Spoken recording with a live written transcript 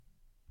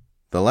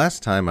The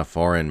last time a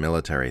foreign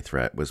military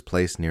threat was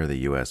placed near the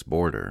U.S.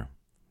 border,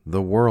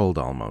 the world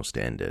almost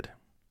ended.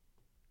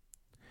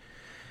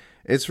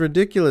 It's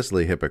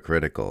ridiculously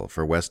hypocritical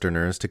for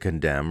Westerners to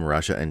condemn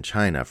Russia and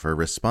China for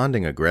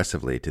responding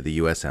aggressively to the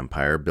U.S.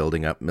 empire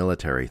building up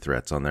military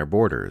threats on their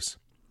borders.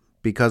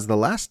 Because the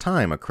last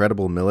time a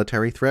credible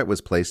military threat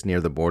was placed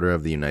near the border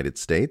of the United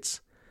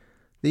States,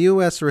 the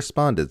U.S.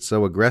 responded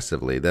so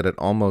aggressively that it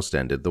almost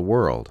ended the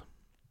world.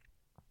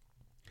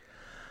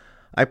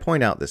 I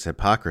point out this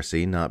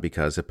hypocrisy not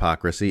because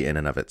hypocrisy in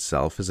and of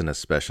itself is an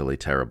especially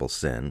terrible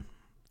sin.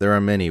 There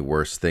are many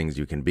worse things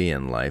you can be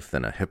in life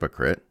than a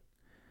hypocrite.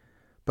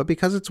 But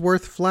because it's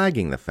worth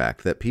flagging the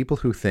fact that people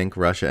who think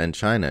Russia and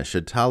China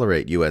should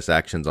tolerate U.S.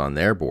 actions on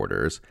their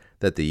borders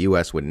that the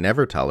U.S. would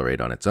never tolerate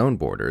on its own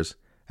borders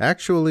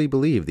actually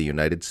believe the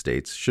United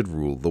States should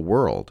rule the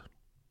world.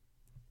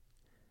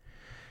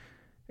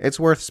 It's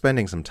worth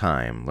spending some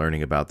time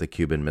learning about the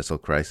Cuban Missile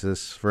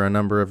Crisis for a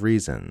number of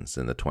reasons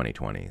in the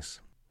 2020s.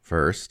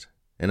 First,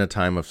 in a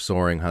time of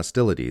soaring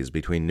hostilities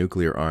between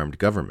nuclear-armed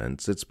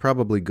governments, it's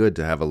probably good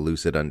to have a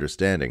lucid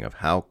understanding of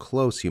how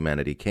close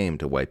humanity came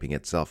to wiping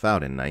itself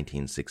out in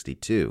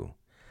 1962,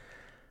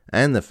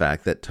 and the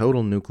fact that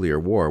total nuclear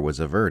war was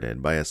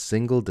averted by a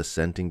single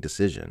dissenting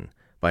decision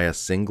by a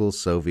single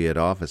Soviet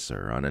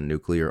officer on a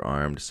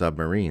nuclear-armed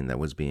submarine that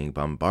was being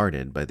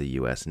bombarded by the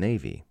U.S.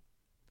 Navy.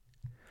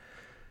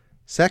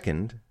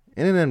 Second,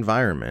 in an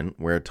environment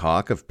where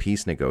talk of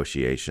peace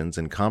negotiations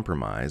and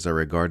compromise are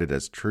regarded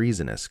as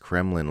treasonous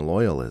Kremlin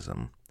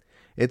loyalism,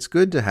 it's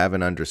good to have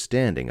an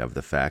understanding of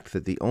the fact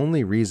that the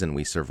only reason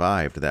we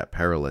survived that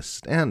perilous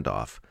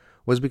standoff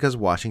was because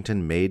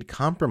Washington made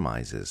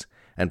compromises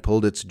and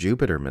pulled its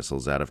Jupiter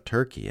missiles out of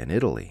Turkey and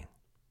Italy.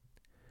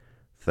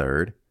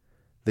 Third,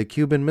 the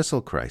Cuban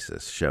Missile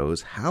Crisis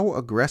shows how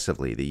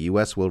aggressively the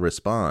U.S. will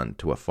respond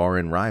to a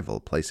foreign rival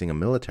placing a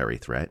military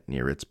threat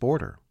near its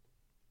border.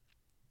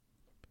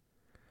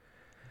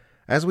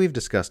 As we've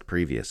discussed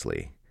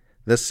previously,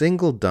 the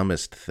single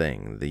dumbest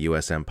thing the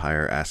U.S.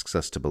 empire asks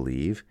us to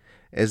believe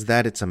is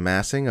that its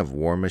amassing of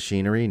war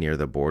machinery near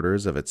the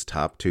borders of its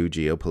top two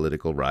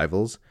geopolitical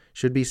rivals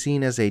should be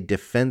seen as a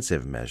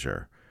defensive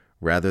measure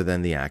rather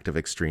than the act of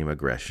extreme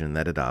aggression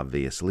that it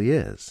obviously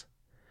is.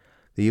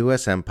 The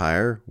U.S.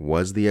 empire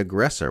was the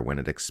aggressor when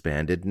it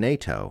expanded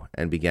NATO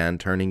and began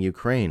turning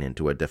Ukraine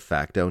into a de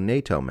facto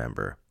NATO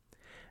member.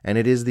 And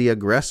it is the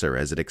aggressor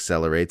as it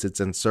accelerates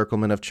its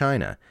encirclement of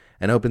China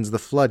and opens the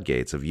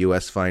floodgates of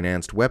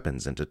U.S.-financed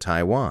weapons into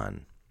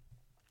Taiwan.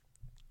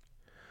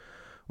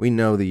 We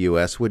know the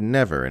U.S. would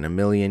never in a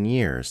million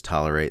years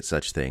tolerate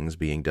such things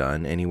being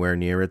done anywhere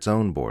near its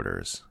own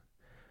borders.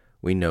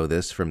 We know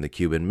this from the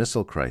Cuban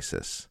Missile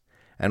Crisis,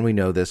 and we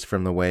know this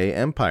from the way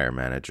empire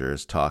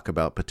managers talk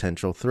about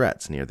potential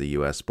threats near the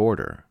U.S.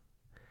 border.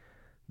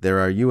 There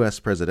are U.S.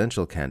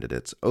 presidential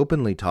candidates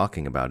openly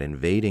talking about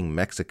invading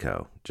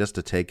Mexico just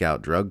to take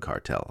out drug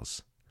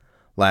cartels.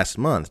 Last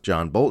month,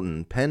 John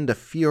Bolton penned a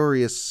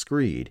furious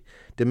screed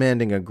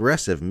demanding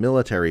aggressive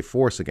military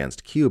force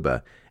against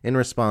Cuba in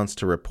response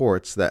to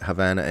reports that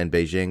Havana and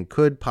Beijing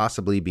could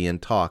possibly be in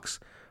talks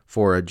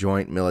for a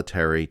joint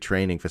military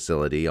training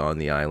facility on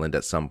the island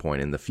at some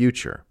point in the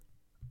future.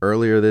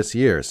 Earlier this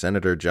year,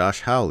 Senator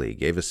Josh Hawley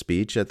gave a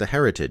speech at the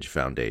Heritage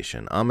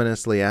Foundation,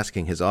 ominously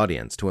asking his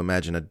audience to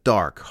imagine a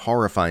dark,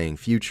 horrifying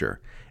future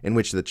in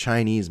which the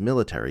Chinese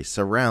military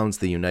surrounds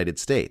the United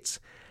States,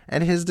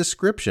 and his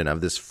description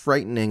of this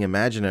frightening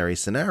imaginary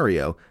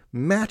scenario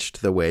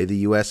matched the way the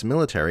U.S.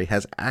 military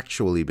has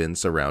actually been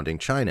surrounding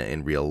China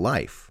in real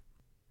life.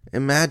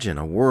 Imagine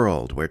a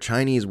world where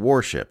Chinese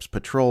warships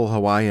patrol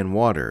Hawaiian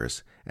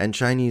waters and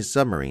Chinese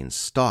submarines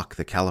stalk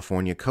the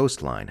California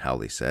coastline,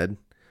 Hawley said.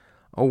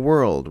 A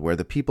world where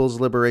the People's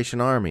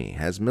Liberation Army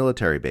has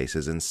military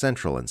bases in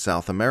Central and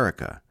South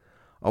America.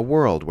 A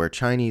world where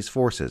Chinese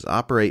forces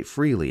operate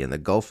freely in the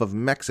Gulf of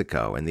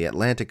Mexico and the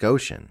Atlantic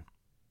Ocean.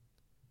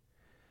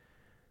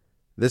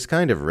 This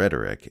kind of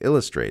rhetoric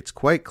illustrates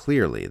quite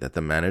clearly that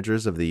the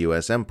managers of the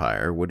U.S.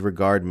 empire would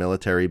regard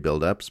military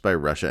buildups by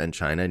Russia and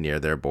China near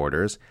their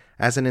borders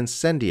as an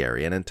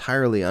incendiary and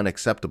entirely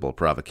unacceptable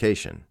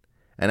provocation,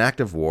 an act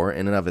of war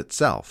in and of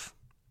itself.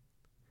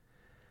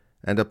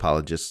 And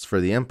apologists for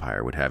the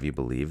empire would have you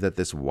believe that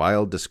this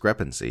wild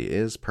discrepancy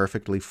is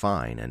perfectly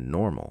fine and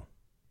normal.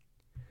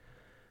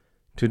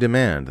 To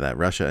demand that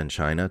Russia and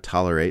China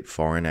tolerate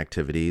foreign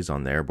activities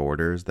on their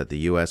borders that the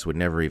U.S. would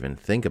never even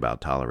think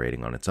about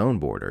tolerating on its own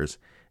borders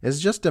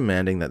is just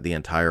demanding that the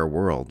entire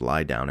world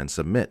lie down and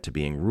submit to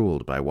being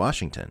ruled by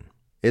Washington.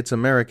 It's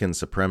American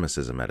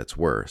supremacism at its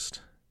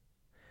worst.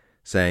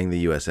 Saying the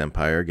U.S.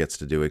 empire gets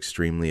to do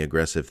extremely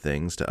aggressive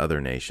things to other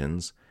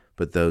nations,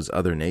 but those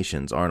other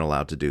nations aren't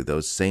allowed to do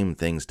those same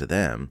things to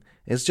them,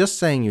 is just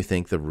saying you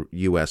think the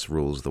U.S.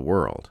 rules the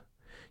world.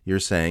 You're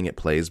saying it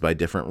plays by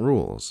different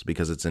rules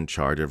because it's in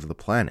charge of the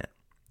planet.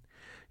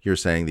 You're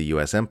saying the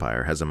U.S.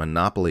 empire has a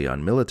monopoly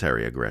on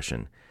military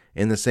aggression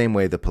in the same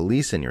way the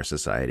police in your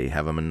society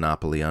have a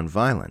monopoly on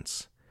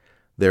violence.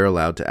 They're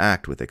allowed to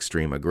act with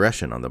extreme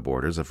aggression on the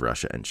borders of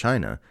Russia and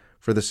China,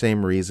 for the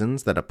same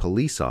reasons that a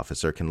police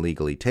officer can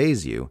legally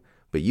tase you,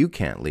 but you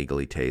can't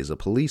legally tase a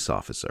police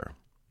officer.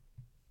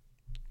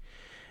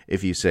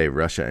 If you say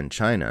Russia and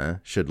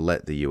China should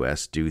let the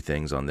U.S. do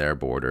things on their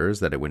borders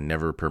that it would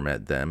never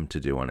permit them to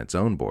do on its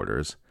own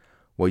borders,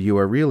 what you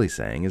are really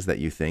saying is that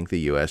you think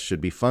the U.S.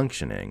 should be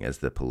functioning as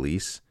the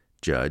police,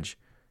 judge,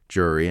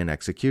 jury, and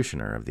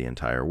executioner of the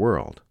entire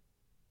world.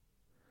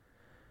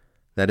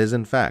 That is,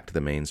 in fact,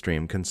 the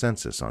mainstream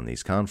consensus on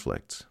these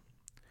conflicts.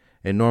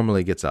 It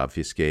normally gets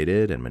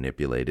obfuscated and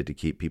manipulated to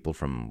keep people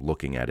from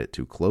looking at it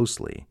too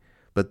closely,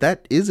 but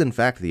that is, in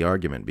fact, the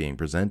argument being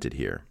presented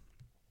here.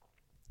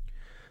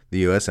 The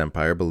U.S.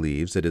 empire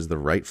believes it is the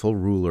rightful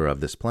ruler of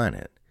this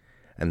planet,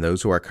 and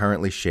those who are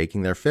currently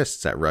shaking their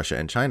fists at Russia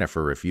and China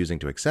for refusing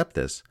to accept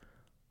this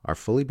are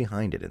fully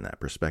behind it in that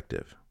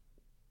perspective.